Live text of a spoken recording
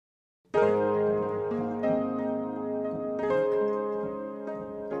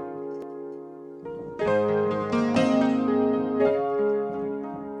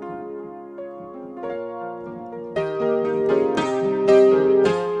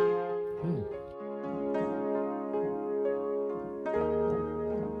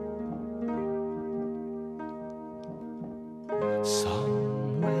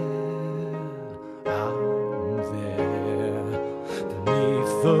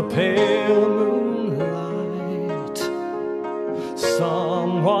the pale moonlight,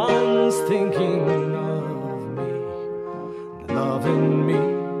 someone's thinking of me, loving me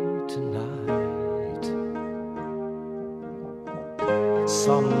tonight.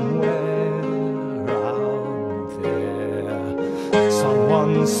 Somewhere out there,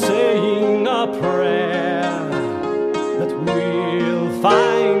 someone's saying a prayer that we'll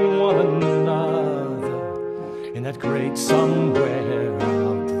find one another in that great somewhere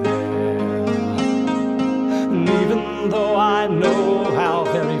out there. And even though I know how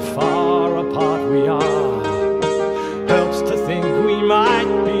very far apart we are, helps to think we might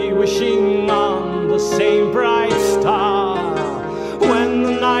be wishing on the same bright star. When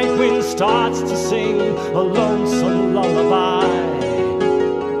the night wind starts to sing a lonesome lullaby,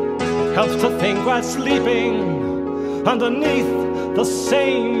 it helps to think we're sleeping underneath the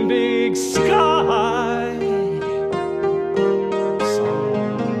same big sky.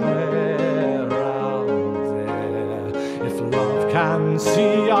 Somewhere out there, if love can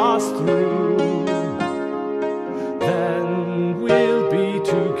see us through, then we'll be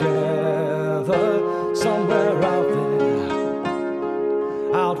together. Somewhere out there,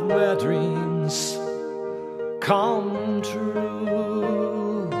 out where dreams come true.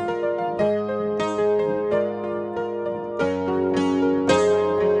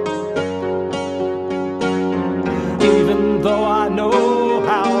 Even though I know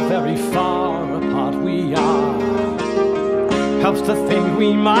how very far apart we are, helps to think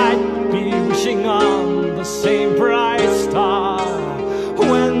we might be wishing on the same bright star.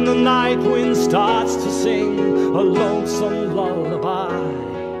 When the night wind starts to sing a lonesome lullaby,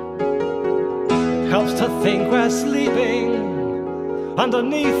 it helps to think we're sleeping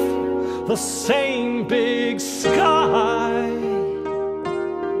underneath the same big sky.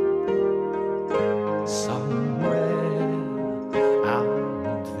 Somewhere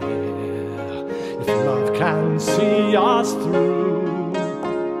out there, if love can see us through,